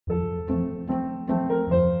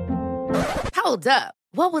Hold up.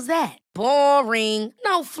 What was that? Boring.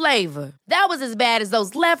 No flavor. That was as bad as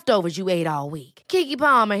those leftovers you ate all week. Keke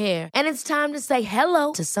Palmer here, and it's time to say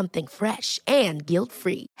hello to something fresh and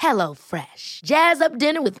guilt-free. Hello Fresh. Jazz up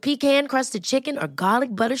dinner with pecan-crusted chicken or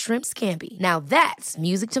garlic butter shrimp scampi. Now that's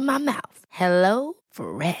music to my mouth. Hello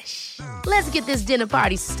Fresh. Let's get this dinner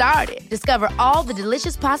party started. Discover all the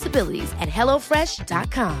delicious possibilities at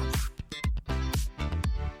hellofresh.com.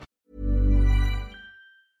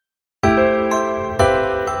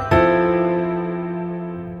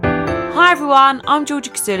 Hi everyone, I'm Georgia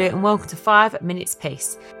Kazulu and welcome to 5 Minutes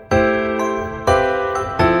Peace.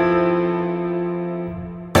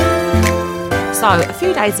 So, a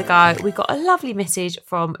few days ago, we got a lovely message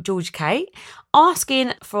from Georgia Kate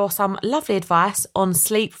asking for some lovely advice on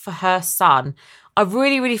sleep for her son. I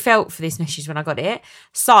really felt for this message when I got it.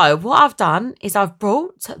 So, what I've done is I've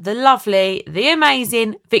brought the lovely, the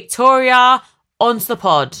amazing Victoria onto the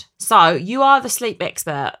pod. So, you are the sleep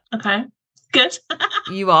expert. Okay, good.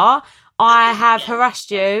 You are. I have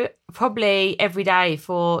harassed you probably every day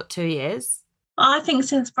for 2 years. I think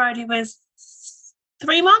since Brody was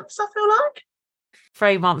 3 months, I feel like.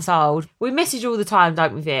 3 months old. We message all the time,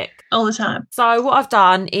 don't we, Vic? All the time. So what I've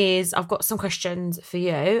done is I've got some questions for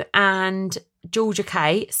you, and Georgia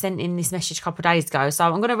Kate sent in this message a couple of days ago. So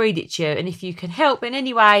I'm going to read it to you, and if you can help in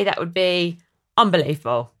any way, that would be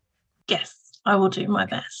unbelievable. Yes, I will do my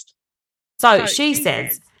best. So she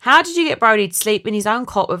says, how did you get Brody to sleep in his own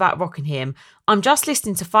cot without rocking him? I'm just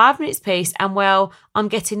listening to 5 Minutes Peace and, well, I'm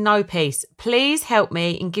getting no peace. Please help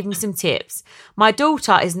me and give me some tips. My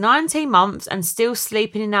daughter is 19 months and still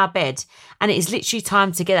sleeping in our bed, and it is literally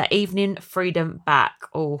time to get that evening freedom back.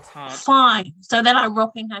 Oh, hard. Fine. So they're like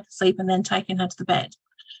rocking her to sleep and then taking her to the bed.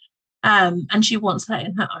 And she wants that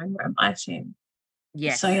in her own room, I assume.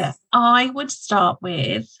 Yes. So, yeah, I would start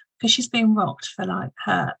with, because she's been rocked for like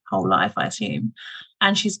her whole life, I assume,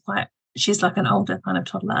 and she's like an older kind of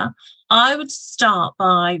toddler. I would start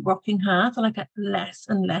by rocking her for like a less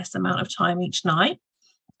and less amount of time each night.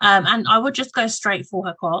 And I would just go straight for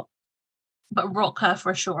her cot, but rock her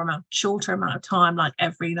for a shorter amount of time, like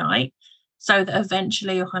every night, so that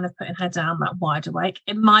eventually you're kind of putting her down like wide awake.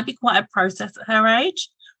 It might be quite a process at her age,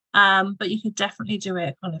 but you could definitely do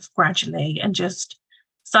it kind of gradually and just,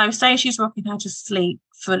 so say she's rocking her to sleep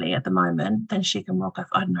fully at the moment, then she can rock her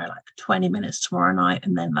for, I don't know, like 20 minutes tomorrow night,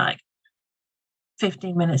 and then like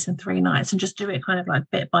 15 minutes in 3 nights, and just do it kind of like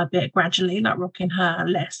bit by bit, gradually, like rocking her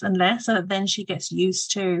less and less, so that then she gets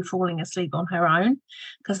used to falling asleep on her own,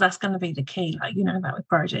 because that's going to be the key, like, you know, that with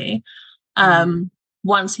Brody.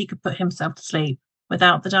 Once he could put himself to sleep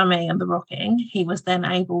without the dummy and the rocking, he was then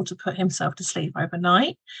able to put himself to sleep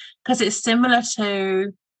overnight, because it's similar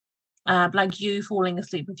to like you falling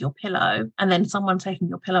asleep with your pillow and then someone taking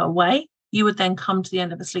your pillow away. You would then come to the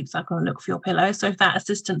end of the sleep cycle and look for your pillow. So if that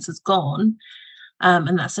assistance has gone,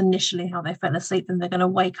 and that's initially how they fell asleep, then they're going to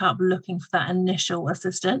wake up looking for that initial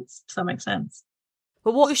assistance. Does that make sense?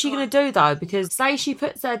 But what is she going to do though? Because say she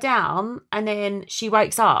puts her down and then she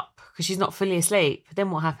wakes up because she's not fully asleep. Then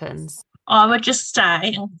what happens? I would just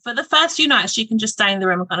stay. And for the first few nights, she can just stay in the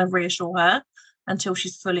room and kind of reassure her until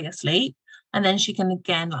she's fully asleep. And then she can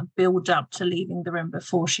again like build up to leaving the room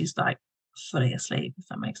before she's like fully asleep, if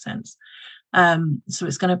that makes sense. So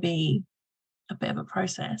it's going to be a bit of a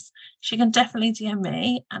process. She can definitely DM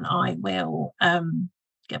me and I will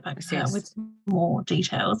get back to her with more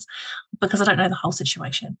details, because I don't know the whole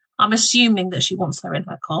situation. I'm assuming that she wants her in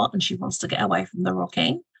her cot and she wants to get away from the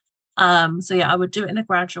rocking. So yeah, I would do it in a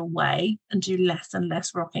gradual way and do less and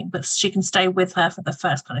less rocking, but she can stay with her for the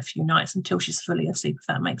first kind of few nights until she's fully asleep, if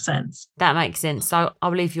that makes sense. That makes sense. So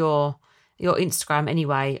I'll leave your Instagram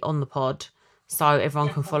anyway on the pod, so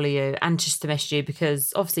everyone can follow you and just to message you,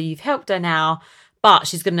 because obviously you've helped her now, but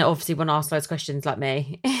she's going to obviously want to ask those questions like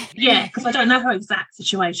me. Yeah, because I don't know her exact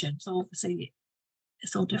situation, so obviously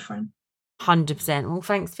it's all different. 100%. Well,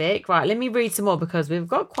 thanks, Vic. Right, let me read some more because we've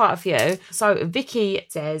got quite a few. So Vicky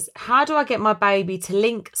says, how do I get my baby to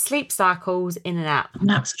link sleep cycles in an app?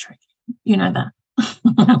 Naps are tricky. You know that.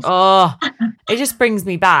 Oh, it just brings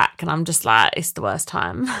me back and I'm just like, it's the worst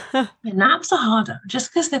time. Yeah, naps are harder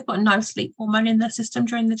just because they've got no sleep hormone in their system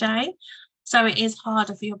during the day. So it is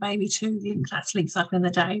harder for your baby to link that sleep cycle in the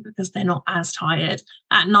day because they're not as tired.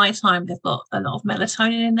 At night time, they've got a lot of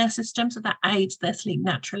melatonin in their system, so that aids their sleep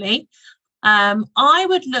naturally. I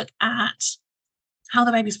would look at how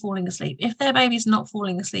the baby's falling asleep. If their baby's not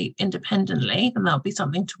falling asleep independently, then that'll be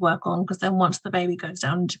something to work on, because then once the baby goes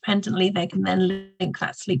down independently, they can then link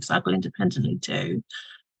that sleep cycle independently too.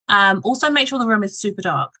 Also, make sure the room is super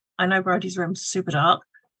dark. I know Brody's room's super dark.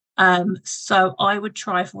 So I would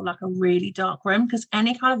try for like a really dark room, because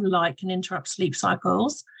any kind of light can interrupt sleep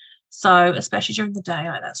cycles. So especially during the day,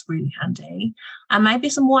 like, that's really handy. And maybe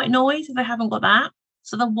some white noise if they haven't got that.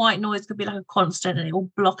 So the white noise could be like a constant, and it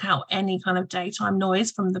will block out any kind of daytime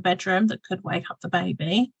noise from the bedroom that could wake up the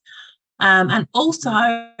baby. And also,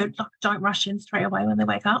 like, don't rush in straight away when they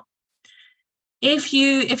wake up. If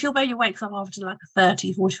your baby wakes up after like a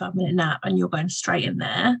 30-45 minute nap and you're going straight in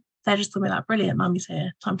there, they're just gonna be like, brilliant, mummy's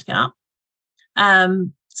here, time to get up.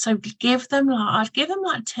 So I'd give them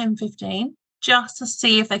like 10-15 just to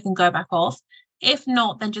see if they can go back off. If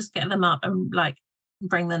not, then just get them up and like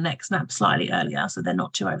bring the next nap slightly earlier so they're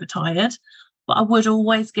not too overtired. But I would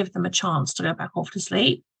always give them a chance to go back off to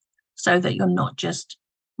sleep, so that you're not just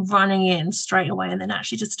running in straight away and then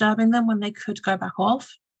actually disturbing them when they could go back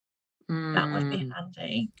off. That would be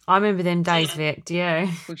handy. I remember them days, Vic. Do you?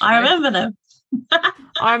 I remember them.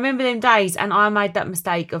 I remember them days, and I made that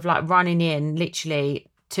mistake of like running in literally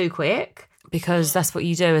too quick, because that's what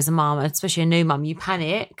you do as a mum, especially a new mum. You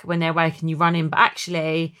panic when they're awake and you run in, but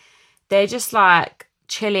actually they're just like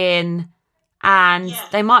chilling, and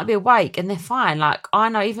they might be awake and they're fine. Like, I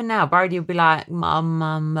know even now, Brody will be like, mum,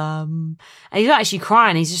 mum, mum. And he's not actually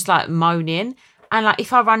crying, he's just like moaning. And like,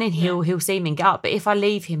 if I run in, he'll see me and get up. But if I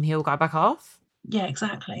leave him, he'll go back off. Yeah,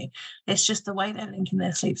 exactly. It's just the way they're linking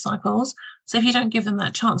their sleep cycles. So if you don't give them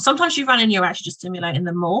that chance, sometimes you run in, you're actually just stimulating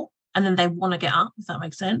them more, and then they want to get up, if that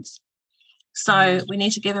makes sense. So we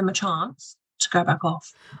need to give them a chance to go back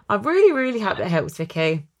off. I really, really hope that helps,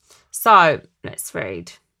 Vicky. So let's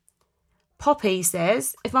read. Poppy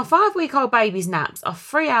says, if my 5-week-old baby's naps are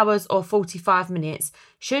 3 hours or 45 minutes,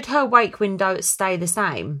 should her wake window stay the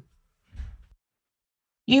same?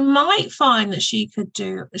 You might find that she'd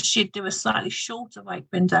do a slightly shorter wake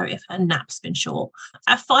window if her nap's been short.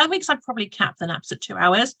 At 5 weeks, I'd probably cap the naps at 2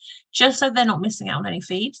 hours, just so they're not missing out on any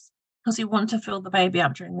feeds, because you want to fill the baby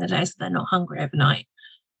up during the day so they're not hungry overnight.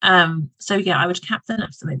 So yeah, I would cap the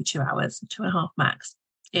naps at maybe 2 hours, 2.5 max,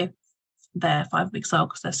 if they're 5 weeks old,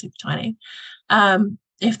 because they're super tiny.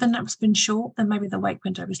 If the nap's been short, then maybe the wake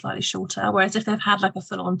window will be slightly shorter. Whereas if they've had like a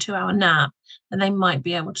full-on 2-hour nap, then they might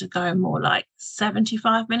be able to go more like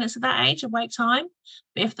 75 minutes at that age of wake time.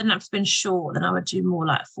 But if the nap's been short, then I would do more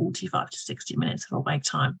like 45 to 60 minutes of awake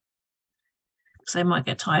time. So they might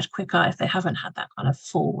get tired quicker if they haven't had that kind of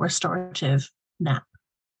full restorative nap.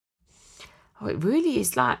 Oh, it really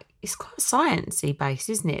is like, it's quite sciencey based,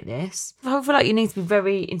 isn't it, this? I feel like you need to be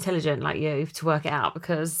very intelligent like you to work it out,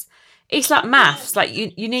 because it's like maths. Like,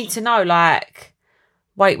 you need to know, like,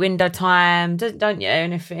 wake window time, don't you?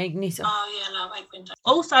 And everything. Wake window.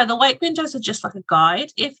 Also, the wake windows are just like a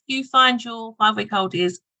guide. If you find your 5-week-old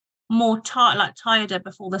is more tireder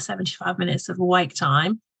before the 75 minutes of awake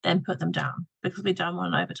time, then put them down, because we don't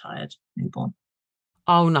want an overtired newborn.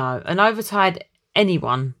 Oh, no. An overtired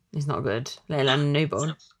anyone is not good, let alone a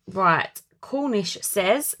newborn. Right. Cornish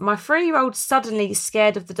says, my 3-year-old suddenly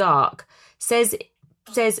scared of the dark. Says,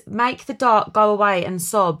 make the dark go away and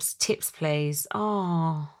sobs. Tips, please.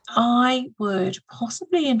 Oh. I would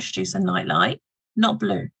possibly introduce a nightlight, not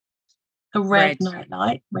blue. A red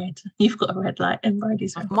nightlight. Red. You've got a red light in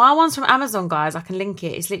Brody's room. My one's from Amazon, guys. I can link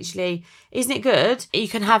it. It's literally, isn't it good? You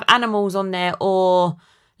can have animals on there, or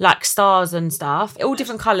like stars and stuff. All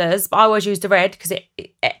different colours, but I always use the red because it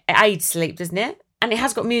aids sleep, doesn't it? And it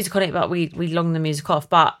has got music on it, but we long the music off.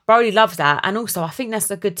 But Brody loves that. And also, I think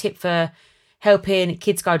that's a good tip for helping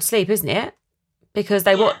kids go to sleep, isn't it? Because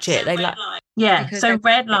they watch it. They like. Yeah, so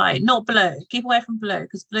red light, not blue. Keep away from blue,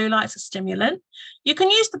 because blue light's a stimulant. You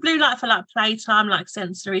can use the blue light for like playtime, like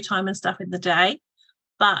sensory time and stuff in the day.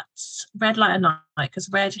 But red light at night, because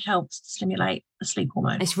red helps stimulate the sleep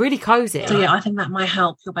hormone. It's really cosy. So yeah, I think that might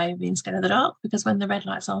help your baby being scared of the dark, because when the red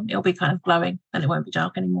light's on, it'll be kind of glowing and it won't be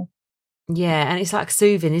dark anymore. Yeah, and it's like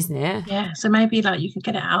soothing, isn't it? Yeah, so maybe like you could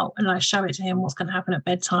get it out and like show it to him what's going to happen at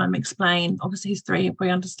bedtime, explain. Obviously he's 3, we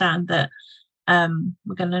understand that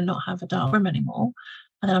we're going to not have a dark room anymore.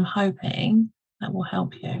 And then I'm hoping that will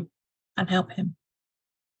help you and help him.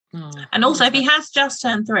 Oh, and also, if he has just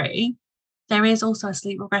turned 3, there is also a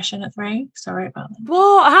sleep regression at 3. Sorry about that.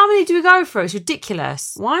 What? How many do we go through? It's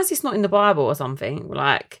ridiculous. Why is this not in the Bible or something?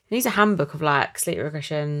 Like, it needs a handbook of like sleep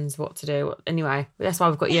regressions, what to do. Anyway, that's why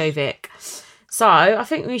we've got you, Vic. So I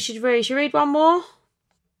think we should read one more.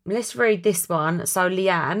 Let's read this one. So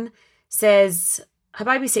Leanne says her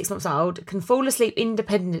baby's 6 months old, can fall asleep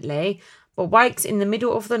independently, but wakes in the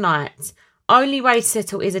middle of the night. Only way to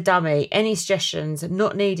settle is a dummy. Any suggestions?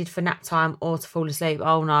 Not needed for nap time or to fall asleep.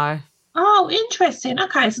 Oh no. Oh, interesting.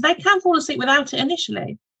 Okay, so they can fall asleep without it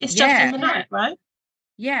initially. It's just in the night, right?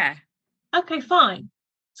 Yeah. Okay, fine.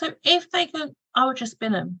 So if they can, I would just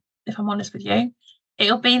spin them. if I'm honest with you.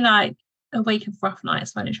 It'll be like a week of rough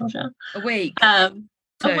nights, won't it, Georgia? A week. A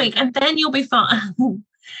week, and then you'll be fine.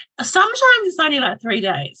 Sometimes it's only like 3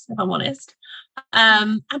 days, if I'm honest.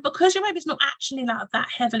 And because your baby's not actually like that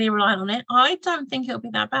heavily reliant on it, I don't think it'll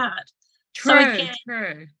be that bad. True.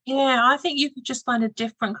 Yeah, I think you could just find a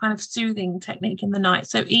different kind of soothing technique in the night.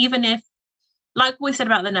 So even if, like we said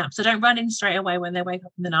about the nap, so don't run in straight away when they wake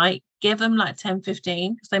up in the night. Give them like 10,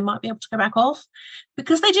 15, because they might be able to go back off.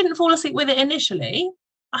 Because they didn't fall asleep with it initially,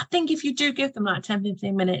 I think if you do give them like 10,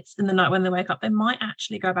 15 minutes in the night when they wake up, they might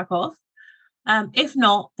actually go back off. If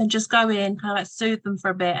not, then just go in, kind of like soothe them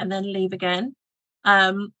for a bit and then leave again.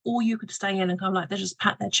 Or you could stay in and kind of like they just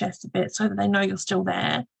pat their chest a bit so that they know you're still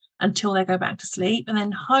there until they go back to sleep. And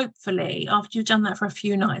then hopefully after you've done that for a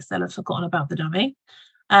few nights, they'll have forgotten about the dummy.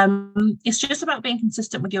 It's just about being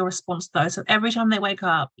consistent with your response though. So every time they wake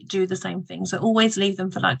up, do the same thing. So always leave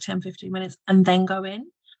them for like 10, 15 minutes and then go in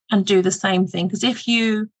and do the same thing. Because if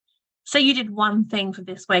you say you did one thing for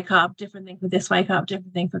this wake up, different thing for this wake up,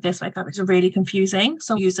 different thing for this wake up, it's really confusing.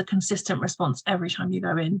 So use a consistent response every time you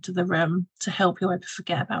go into the room to help your baby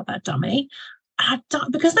forget about that dummy.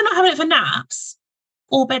 Because they're not having it for naps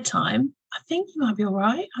or bedtime, I think you might be all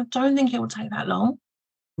right. I don't think it will take that long.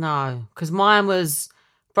 No, because mine was,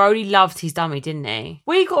 Brody loved his dummy, didn't he?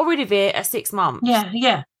 We got rid of it at 6 months.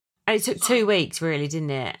 Yeah. And it took 2 weeks, really, didn't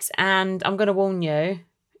it? And I'm going to warn you,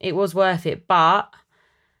 it was worth it, but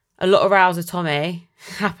a lot of rows with Tommy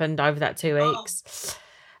happened over that 2 weeks.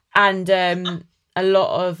 And a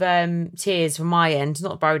lot of tears from my end,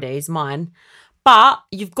 not Brody's, mine. But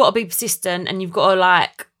you've got to be persistent and you've got to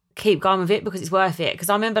like keep going with it because it's worth it. Because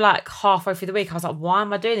I remember like halfway through the week, I was like, why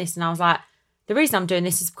am I doing this? And I was like, the reason I'm doing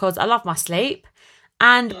this is because I love my sleep.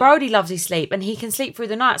 And Brody loves his sleep and he can sleep through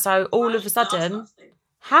the night. So all of a sudden,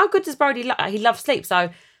 how good does Brody he loves sleep. So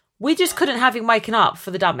we just couldn't have him waking up for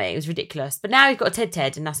the dummy. It was ridiculous. But now he's got a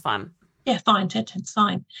Ted and that's fine. Yeah, fine. Ted's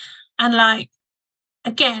fine. And like,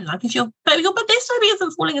 again, like if but this baby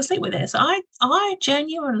isn't falling asleep with this. I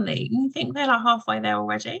genuinely think they're like halfway there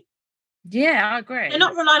already. Yeah, I agree. They're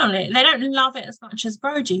not relying on it. They don't love it as much as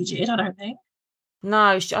Brody did, I don't think.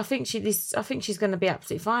 No, I think she's going to be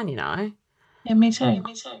absolutely fine, you know. Yeah, me too.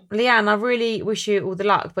 Leanne, I really wish you all the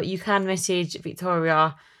luck, but you can message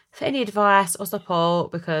Victoria for any advice or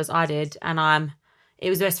support because I did, and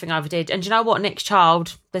it was the best thing I ever did. And do you know what? Next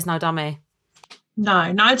child, there's no dummy.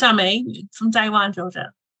 No dummy from day one,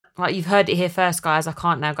 Georgia. Like, you've heard it here first, guys. I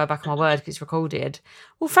can't now go back on my word because it's recorded.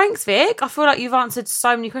 Well, thanks, Vic. I feel like you've answered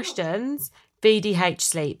so many questions. VDH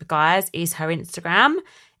Sleep, guys, is her Instagram.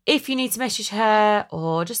 If you need to message her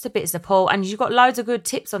or just a bit of support, and you've got loads of good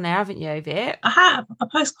tips on there, haven't you, Vic? I have. I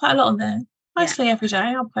post quite a lot on there. Mostly every day.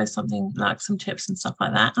 I'll post something like some tips and stuff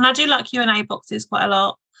like that. And I do like Q&A boxes quite a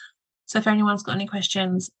lot. So if anyone's got any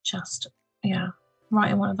questions, just,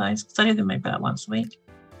 write in one of those. Because I do them maybe like once a week.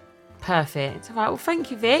 Perfect. All right, well, thank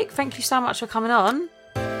you, Vic. Thank you so much for coming on.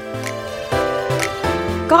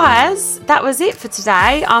 Guys, that was it for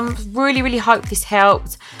today. I really, really hope this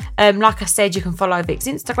helped. Like I said, you can follow Vic's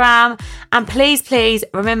Instagram. And please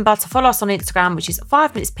remember to follow us on Instagram, which is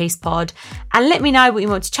 5 Minutes Peace Pod. And let me know what you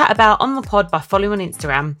want to chat about on the pod by following on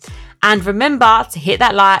Instagram. And remember to hit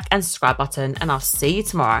that like and subscribe button. And I'll see you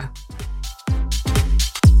tomorrow.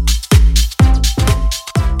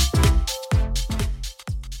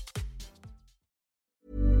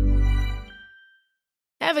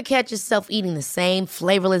 Ever catch yourself eating the same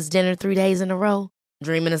flavorless dinner 3 days in a row?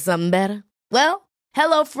 Dreaming of something better? Well,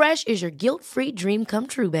 HelloFresh is your guilt-free dream come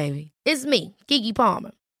true, baby. It's me, Keke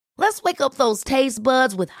Palmer. Let's wake up those taste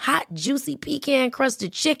buds with hot, juicy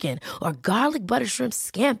pecan-crusted chicken or garlic butter shrimp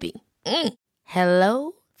scampi.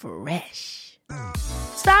 Hello Fresh.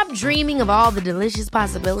 Stop dreaming of all the delicious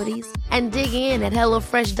possibilities and dig in at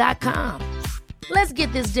HelloFresh.com. Let's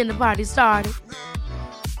get this dinner party started.